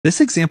This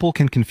example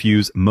can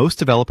confuse most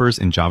developers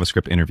in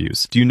JavaScript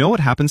interviews. Do you know what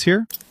happens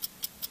here?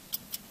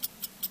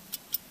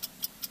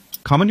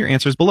 Comment your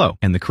answers below,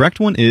 and the correct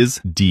one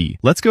is D.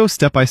 Let's go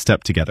step by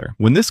step together.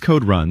 When this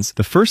code runs,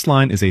 the first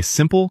line is a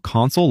simple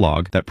console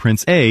log that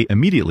prints A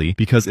immediately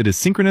because it is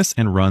synchronous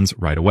and runs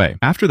right away.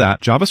 After that,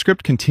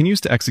 JavaScript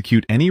continues to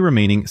execute any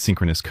remaining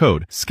synchronous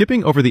code,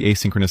 skipping over the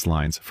asynchronous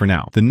lines for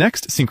now. The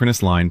next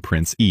synchronous line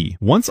prints E.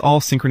 Once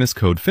all synchronous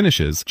code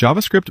finishes,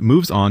 JavaScript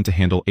moves on to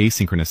handle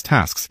asynchronous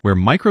tasks, where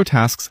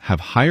microtasks have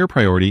higher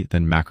priority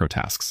than macro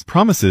tasks.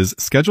 Promises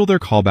schedule their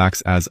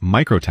callbacks as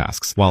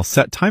microtasks, while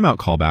set timeout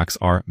callbacks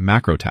are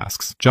macro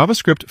tasks.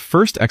 JavaScript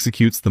first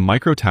executes the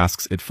micro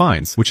tasks it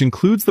finds, which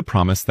includes the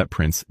promise that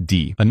prints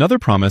D. Another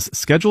promise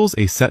schedules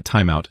a set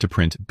timeout to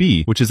print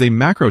B, which is a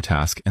macro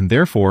task and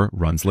therefore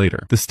runs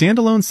later. The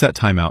standalone set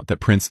timeout that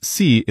prints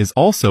C is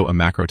also a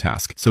macro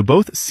task, so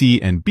both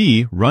C and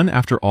B run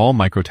after all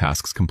micro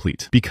tasks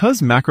complete.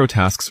 Because macro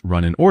tasks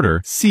run in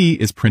order, C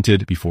is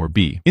printed before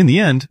B. In the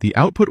end, the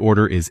output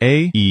order is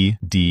A, E,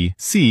 D,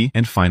 C,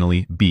 and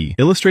finally B,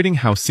 illustrating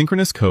how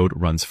synchronous code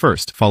runs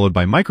first, followed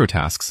by micro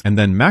tasks, and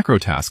then macro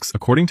tasks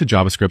according to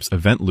JavaScript's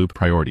event loop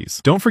priorities.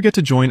 Don't forget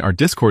to join our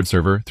Discord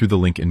server through the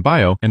link in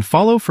bio and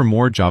follow for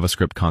more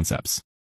JavaScript concepts.